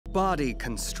Body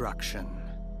construction.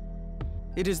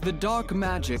 It is the dark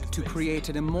magic to create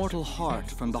an immortal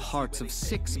heart from the hearts of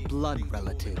 6 blood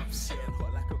relatives.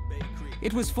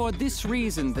 It was for this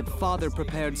reason that Father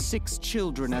prepared 6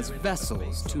 children as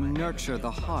vessels to nurture the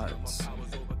hearts.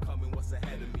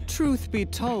 Truth be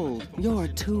told, you're a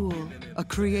tool, a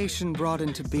creation brought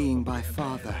into being by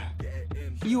Father.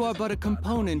 You are but a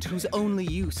component whose only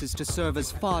use is to serve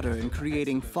as fodder in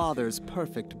creating Father's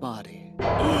perfect body.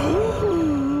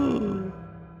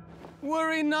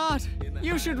 Worry not.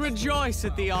 You should rejoice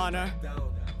at the honor.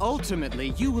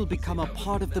 Ultimately, you will become a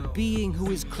part of the being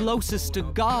who is closest to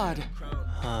God.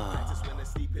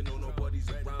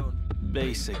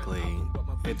 Basically,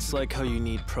 it's like how you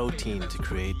need protein to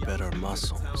create better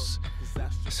muscles.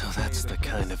 So that's the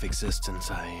kind of existence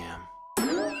I am.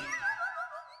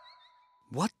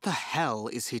 What the hell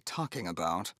is he talking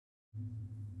about?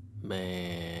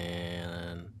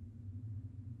 Man.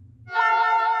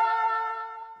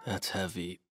 That's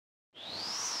heavy.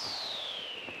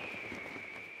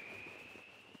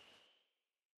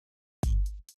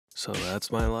 So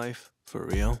that's my life? For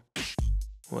real?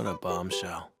 What a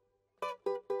bombshell.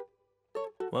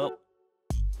 Well,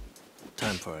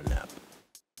 time for a nap.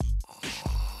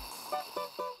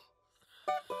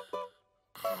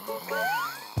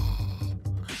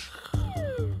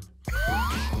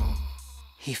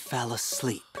 He fell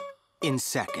asleep in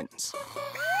seconds.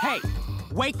 Hey,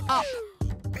 wake up!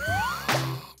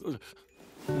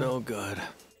 No good.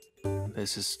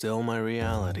 This is still my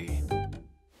reality.